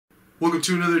Welcome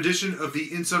to another edition of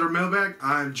the Insider Mailbag.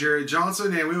 I'm Jared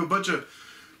Johnson, and we have a bunch of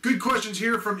good questions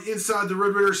here from inside the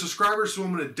Red Raider subscribers, so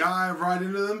I'm going to dive right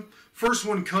into them. First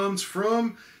one comes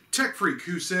from Techfreak,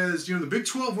 who says, the Big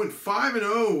 12 went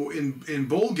 5-0 in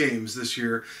bowl games this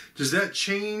year. Does that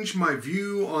change my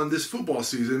view on this football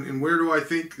season, and where do I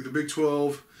think the Big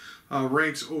 12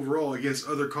 ranks overall against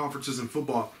other conferences in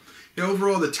football?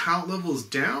 Overall, the talent level is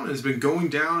down and has been going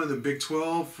down in the Big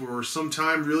 12 for some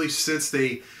time, really, since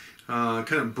they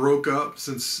kind of broke up,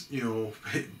 since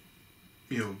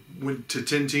went to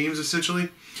 10 teams essentially.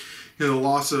 The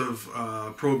loss of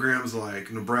programs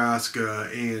like Nebraska,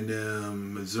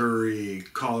 A&M, Missouri,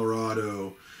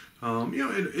 Colorado.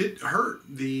 It hurt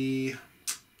the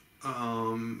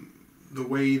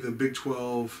way the Big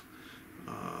 12,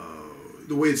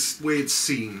 the way it's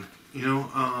seen.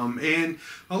 And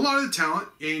a lot of the talent,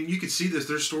 and you can see this,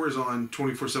 there's stories on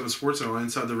 24/7 Sports and on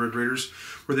Inside the Red Raiders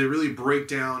where they really break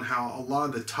down how a lot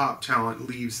of the top talent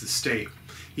leaves the state,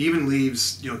 even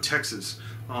leaves, Texas.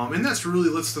 And that's really,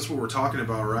 that's what we're talking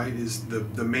about, right? Is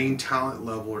the main talent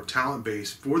level or talent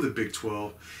base for the Big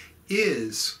 12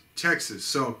 is Texas.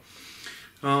 So,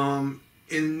 and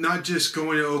not just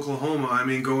going to Oklahoma, I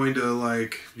mean going to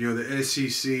the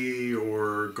SEC,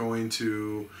 or going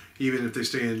to, even if they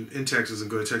stay in Texas and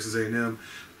go to Texas A&M,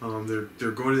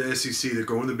 they're going to the SEC, they're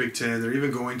going to the Big Ten, they're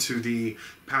even going to the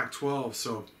Pac-12.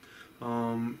 So,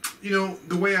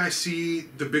 the way I see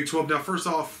the Big 12 now, first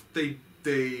off, they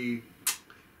did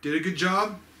a good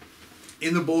job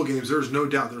in the bowl games. There's no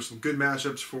doubt there's some good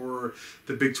matchups for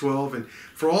the Big 12, and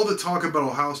for all the talk about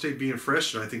Ohio State being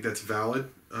fresh, and I think that's valid.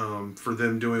 For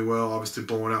them doing well, obviously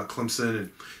blowing out Clemson,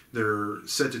 and they're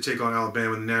set to take on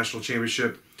Alabama in the national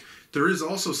championship. There is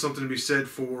also something to be said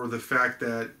for the fact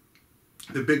that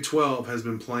the Big 12 has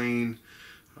been playing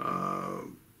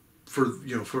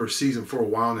for a season for a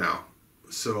while now.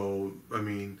 So I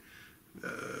mean,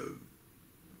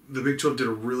 the Big 12 did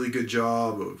a really good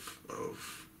job of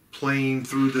playing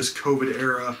through this COVID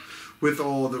era with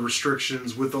all the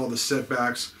restrictions, with all the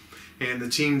setbacks, and the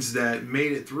teams that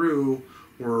made it through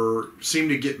seemed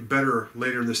to get better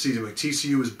later in the season. Like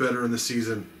TCU was better in the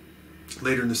season,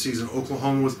 later in the season.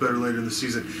 Oklahoma was better later in the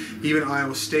season. Even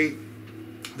Iowa State,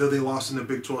 though they lost in the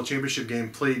Big 12 championship game,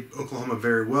 played Oklahoma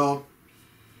very well.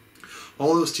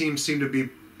 All those teams seem to be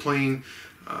playing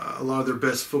a lot of their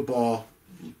best football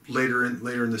later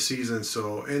in the season.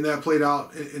 So, and that played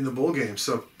out in the bowl game.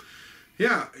 So,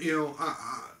 yeah,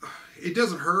 it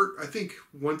doesn't hurt. I think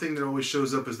one thing that always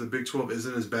shows up is the Big 12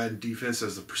 isn't as bad in defense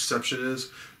as the perception is.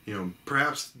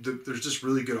 Perhaps there's just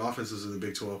really good offenses in the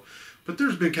Big 12. But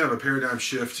there's been kind of a paradigm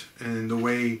shift in the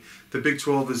way the Big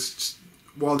 12 is,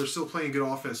 while they're still playing good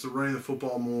offense, they're running the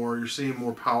football more. You're seeing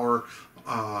more power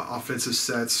offensive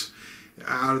sets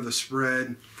out of the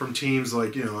spread from teams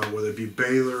like, whether it be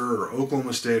Baylor or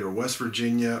Oklahoma State or West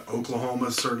Virginia, Oklahoma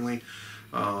certainly.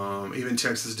 Even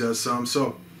Texas does some.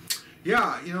 So,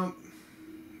 yeah,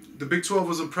 the Big 12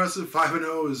 was impressive.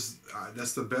 5-0 is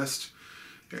that's the best,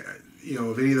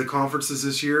 of any of the conferences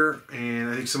this year. And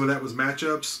I think some of that was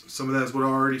matchups. Some of that is what I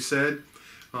already said.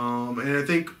 And I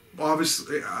think,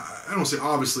 obviously, I don't say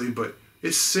obviously, but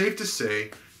it's safe to say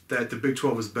that the Big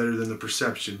 12 is better than the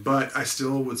perception. But I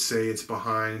still would say it's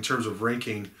behind in terms of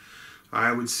ranking.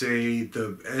 I would say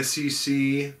the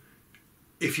SEC,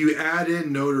 if you add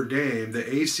in Notre Dame, the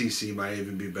ACC might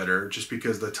even be better, just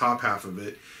because the top half of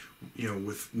it,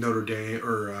 with Notre Dame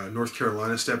or North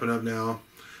Carolina stepping up now,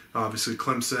 obviously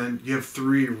Clemson, you have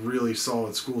three really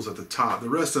solid schools at the top. The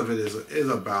rest of it is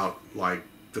about like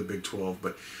the Big 12.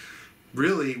 But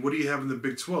really, what do you have in the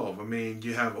Big 12? I mean,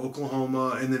 you have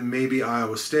Oklahoma and then maybe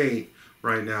Iowa State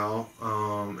right now,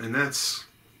 and that's,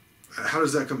 how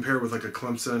does that compare with like a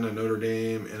Clemson, a Notre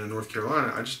Dame, and a North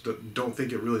Carolina? I just don't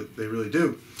think they really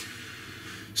do.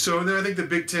 So then I think the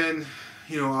Big Ten,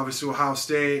 obviously Ohio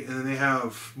State, and then they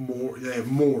have more. They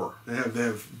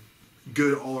have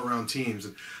good all-around teams.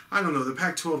 And I don't know, the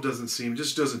Pac-12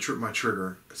 just doesn't trip my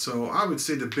trigger. So I would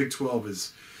say the Big 12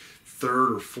 is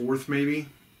third or fourth maybe.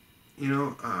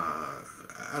 Out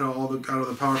of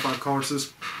the Power 5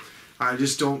 conferences. I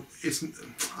just don't.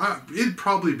 It'd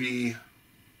probably be,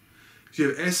 if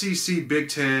you have SEC, Big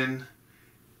Ten,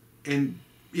 and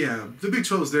yeah, the Big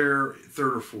 12 is there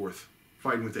third or fourth,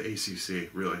 fighting with the ACC,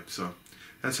 really. So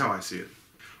that's how I see it.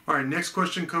 All right, next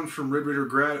question comes from Red Raider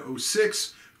Grad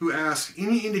 06, who asks,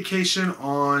 any indication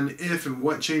on if and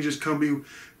what changes Cumbie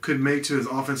could make to his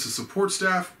offensive support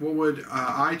staff? What would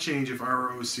I change if I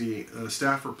were OC,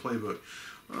 staff or playbook?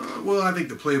 Well, I think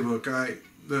the playbook,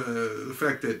 the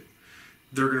fact that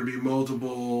they're going to be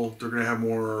multiple, they're going to have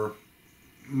more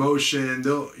motion.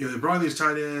 They brought in these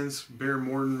tight ends. Baron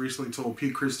Morton recently told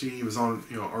Pete Christie, he was on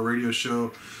our radio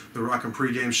show, the Rockin'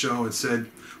 Pregame show,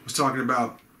 and was talking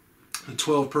about the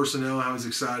 12 personnel, how he's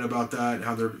excited about that,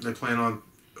 how they plan on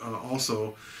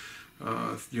also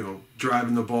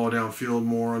driving the ball downfield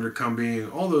more under Cumbie,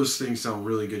 and all those things sound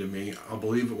really good to me. I'll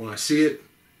believe it when I see it.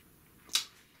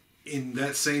 In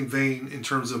that same vein, in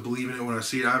terms of believing it when I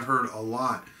see it, I've heard a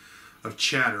lot of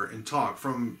chatter and talk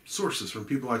from sources, from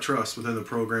people I trust within the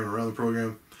program and around the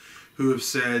program, who have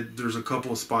said there's a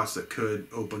couple of spots that could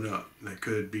open up, that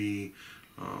could be,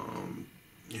 on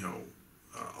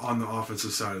the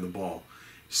offensive side of the ball.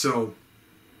 So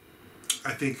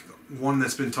I think one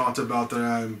that's been talked about that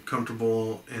I'm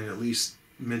comfortable in at least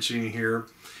mentioning here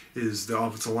is the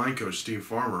offensive line coach, Steve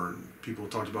Farmer. And people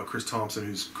talked about Chris Thompson,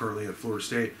 who's currently at Florida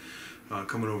State,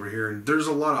 coming over here. And there's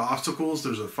a lot of obstacles.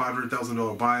 There's a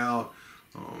 $500,000 buyout.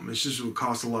 It's just, it would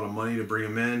cost a lot of money to bring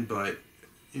him in, but,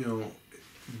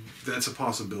 that's a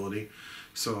possibility.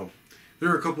 So there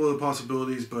are a couple of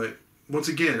possibilities, but once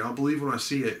again, I'll believe when I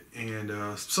see it.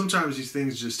 And sometimes these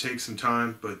things just take some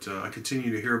time, but I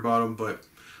continue to hear about them. But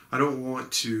I don't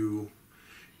want to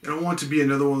be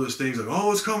another one of those things like,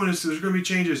 oh, it's coming, there's going to be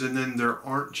changes, and then there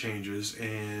aren't changes,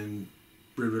 and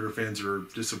Red Raider fans are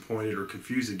disappointed or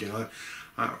confused again.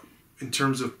 In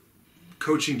terms of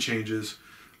coaching changes,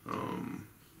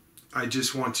 I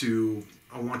want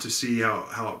to see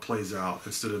how it plays out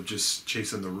instead of just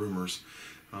chasing the rumors.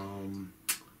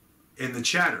 And the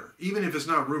chatter, even if it's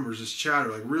not rumors, it's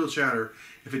chatter, like real chatter.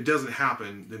 If it doesn't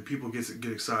happen, then people get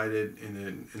excited,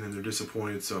 and then they're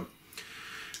disappointed. So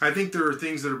I think there are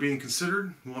things that are being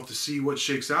considered. We'll have to see what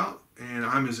shakes out, and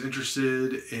I'm as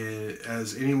interested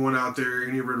as anyone out there,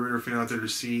 any Red Raider fan out there, to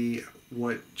see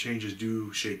what changes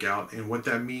do shake out and what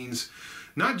that means,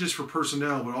 not just for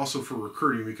personnel, but also for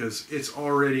recruiting, because it's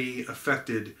already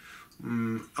affected,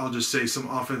 I'll just say, some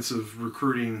offensive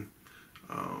recruiting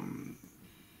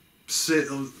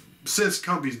since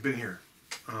Cumbie's been here,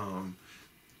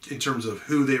 in terms of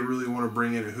who they really want to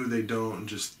bring in and who they don't, and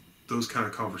just those kind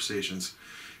of conversations.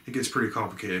 It gets pretty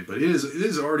complicated, but it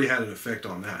is already had an effect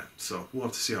on that. So we'll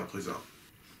have to see how it plays out.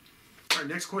 All right,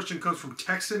 next question comes from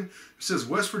Techson. It says,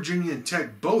 West Virginia and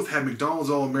Tech both had McDonald's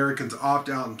All Americans opt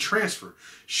out and transfer.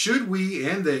 Should we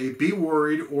and they be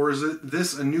worried, or is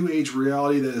this a new age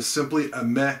reality that is simply a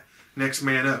meh, next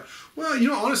man up? Well,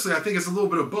 honestly, I think it's a little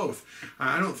bit of both.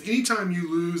 Anytime you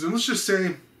lose, and let's just stay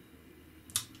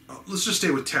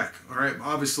with Tech, all right?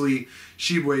 Obviously,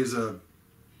 Sheboy is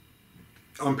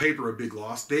on paper a big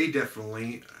loss. They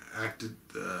definitely acted,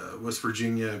 West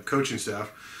Virginia coaching staff,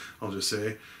 I'll just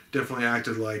say, definitely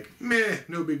acted like, meh,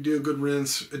 no big deal, good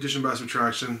riddance, addition by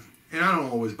subtraction. And I don't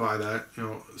always buy that,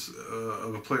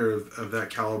 of a player of that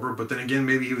caliber. But then again,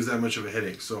 maybe he was that much of a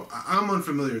headache. So I'm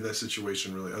unfamiliar with that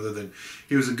situation, really, other than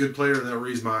he was a good player that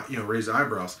raised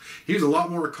eyebrows. He was a lot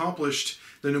more accomplished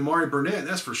than Amari Burnett,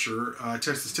 that's for sure.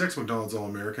 Texas Tech's McDonald's All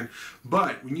American.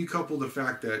 But when you couple the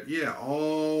fact that,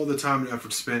 all the time and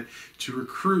effort spent to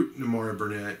recruit Amari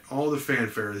Burnett, all the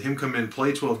fanfare, him come in,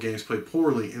 play 12 games, play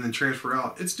poorly, and then transfer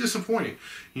out, it's disappointing.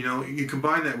 You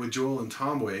combine that with Joel and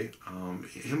Tomway,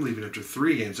 him leaving after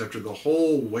 3 games, after the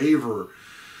whole waiver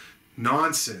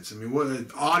nonsense. I mean, what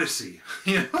an odyssey,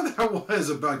 that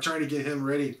was about trying to get him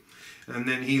ready. And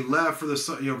then he left for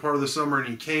the part of the summer, and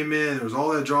he came in. There was all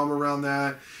that drama around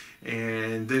that,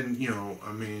 and then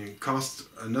it cost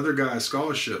another guy a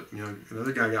scholarship.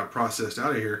 Another guy got processed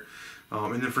out of here,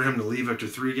 and then for him to leave after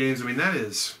 3 games, that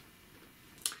is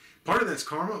part of that's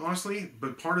karma, honestly.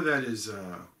 But part of that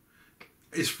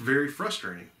is very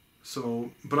frustrating.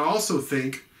 So, but I also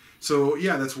think,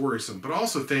 that's worrisome. But I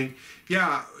also think,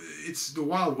 it's the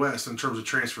Wild West in terms of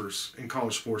transfers in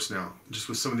college sports now, just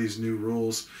with some of these new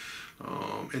rules.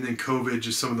 And then COVID,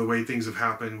 just some of the way things have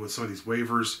happened with some of these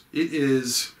waivers. It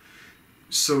is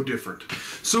so different.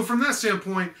 So from that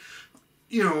standpoint,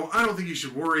 I don't think you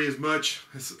should worry as much.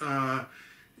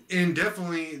 And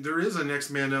definitely there is a next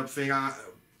man up thing.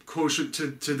 Quotient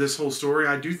to this whole story.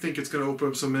 I do think it's going to open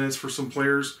up some minutes for some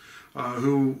players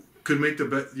who could make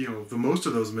the most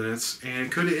of those minutes,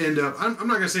 and could end up, I'm not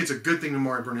going to say it's a good thing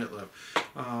Amari Burnett left,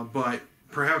 but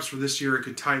perhaps for this year it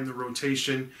could tighten the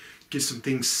rotation, get some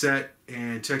things set,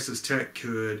 and Texas Tech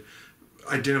could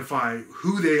identify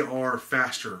who they are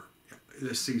faster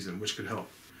this season, which could help.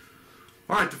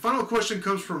 All right, the final question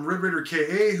comes from Red Raider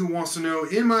KA, who wants to know,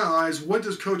 in my eyes, what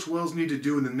does Coach Wells need to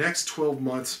do in the next 12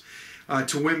 months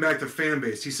to win back the fan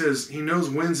base? He says he knows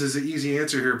wins is an easy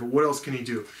answer here, but what else can he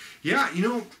do? Yeah,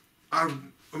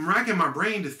 I'm racking my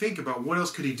brain to think about what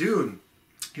else could he do. And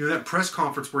that press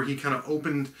conference where he kind of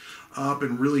opened up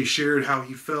and really shared how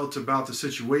he felt about the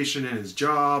situation and his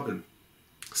job and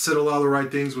said a lot of the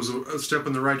right things, was a step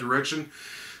in the right direction.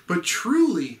 But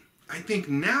truly, I think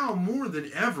now more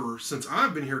than ever, since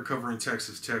I've been here covering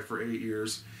Texas Tech for 8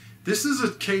 years, this is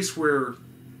a case where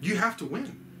you have to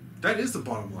win. That is the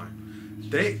bottom line.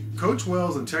 Coach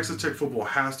Wells and Texas Tech football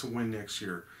has to win next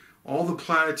year. All the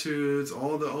platitudes,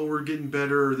 all the, oh, we're getting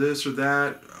better, or this or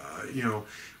that,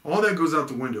 all that goes out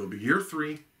the window. It'll be year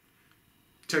 3.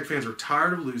 Tech fans are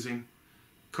tired of losing.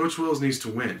 Coach Wells needs to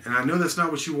win. And I know that's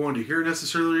not what you wanted to hear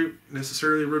necessarily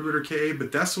Red Raider KA,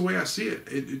 but that's the way I see it.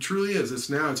 It truly is.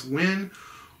 It's win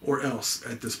or else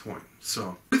at this point.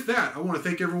 So with that, I want to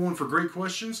thank everyone for great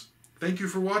questions. Thank you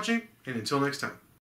for watching, and until next time.